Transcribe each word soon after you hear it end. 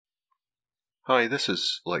Hi, this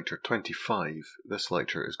is lecture 25. This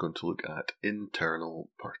lecture is going to look at internal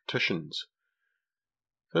partitions.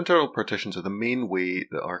 Internal partitions are the main way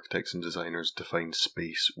that architects and designers define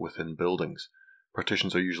space within buildings.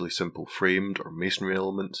 Partitions are usually simple framed or masonry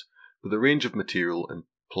elements, but the range of material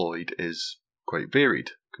employed is quite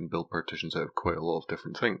varied. You can build partitions out of quite a lot of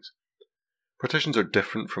different things. Partitions are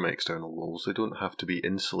different from external walls. They don't have to be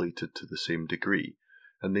insulated to the same degree,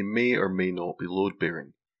 and they may or may not be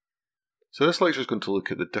load-bearing. So this lecture is going to look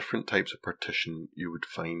at the different types of partition you would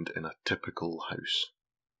find in a typical house.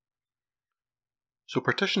 So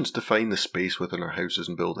partitions define the space within our houses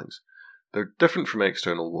and buildings. They're different from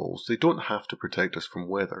external walls. They don't have to protect us from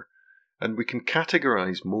weather, and we can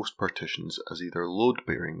categorize most partitions as either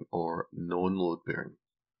load-bearing or non-load-bearing.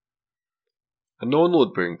 A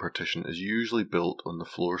non-load-bearing partition is usually built on the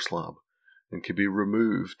floor slab and can be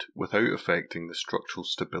removed without affecting the structural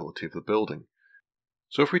stability of the building.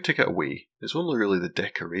 So if we take it away, it's only really the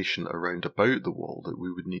decoration around about the wall that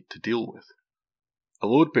we would need to deal with. A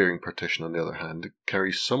load-bearing partition, on the other hand,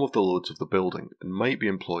 carries some of the loads of the building and might be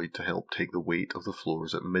employed to help take the weight of the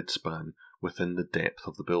floors at mid-span within the depth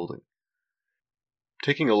of the building.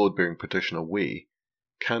 Taking a load-bearing partition away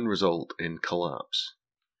can result in collapse.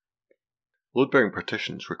 Load-bearing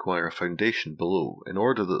partitions require a foundation below in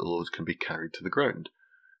order that the loads can be carried to the ground.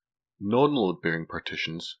 Non-load-bearing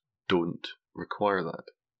partitions don't require that.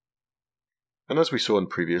 And as we saw in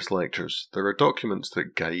previous lectures, there are documents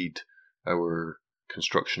that guide our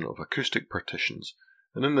construction of acoustic partitions,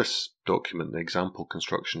 and in this document, the example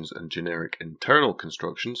constructions and generic internal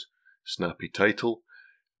constructions, snappy title,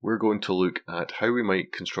 we're going to look at how we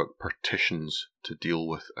might construct partitions to deal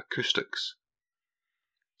with acoustics.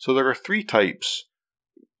 So there are three types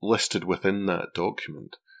listed within that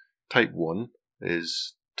document. Type 1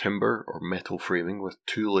 is timber or metal framing with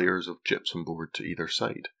 2 layers of gypsum board to either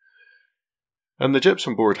side. And the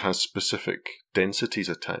gypsum board has specific densities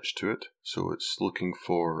attached to it, so it's looking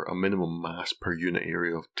for a minimum mass per unit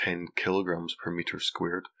area of 10 kilograms per meter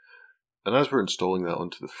squared. And as we're installing that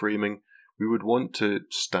onto the framing, we would want to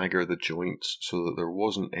stagger the joints so that there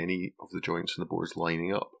wasn't any of the joints in the boards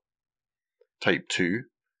lining up. Type 2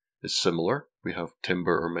 is similar. We have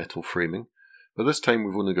timber or metal framing, but this time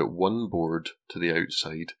we've only got one board to the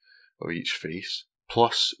outside of each face,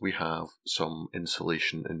 plus we have some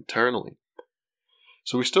insulation internally.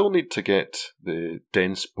 So we still need to get the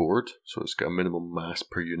dense board, so it's got a minimum mass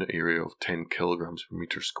per unit area of 10 kilograms per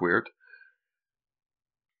meter squared.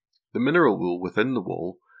 The mineral wool within the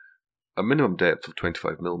wall, a minimum depth of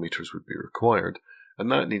 25 millimeters would be required, and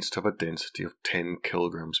that needs to have a density of 10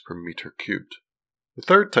 kilograms per meter cubed. The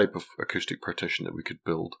third type of acoustic partition that we could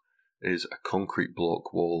build is a concrete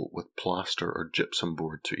block wall with plaster or gypsum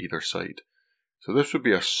board to either side. So this would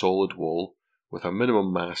be a solid wall with a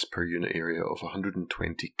minimum mass per unit area of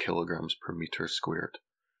 120 kilograms per meter squared.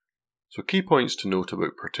 So key points to note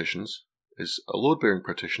about partitions is a load-bearing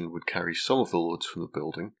partition would carry some of the loads from the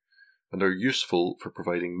building and are useful for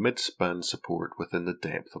providing mid-span support within the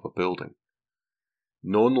depth of a building.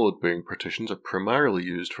 Non-load-bearing partitions are primarily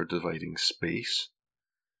used for dividing space.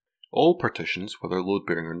 All partitions, whether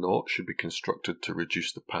load-bearing or not, should be constructed to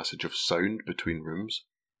reduce the passage of sound between rooms.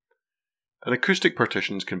 And acoustic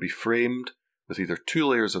partitions can be framed with either 2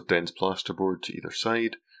 layers of dense plasterboard to either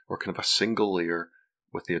side, or can have a single layer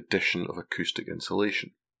with the addition of acoustic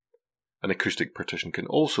insulation. An acoustic partition can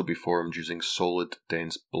also be formed using solid,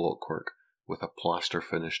 dense blockwork with a plaster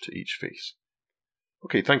finish to each face.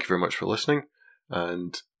 Okay, thank you very much for listening,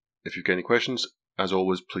 and if you've got any questions, as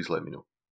always, please let me know.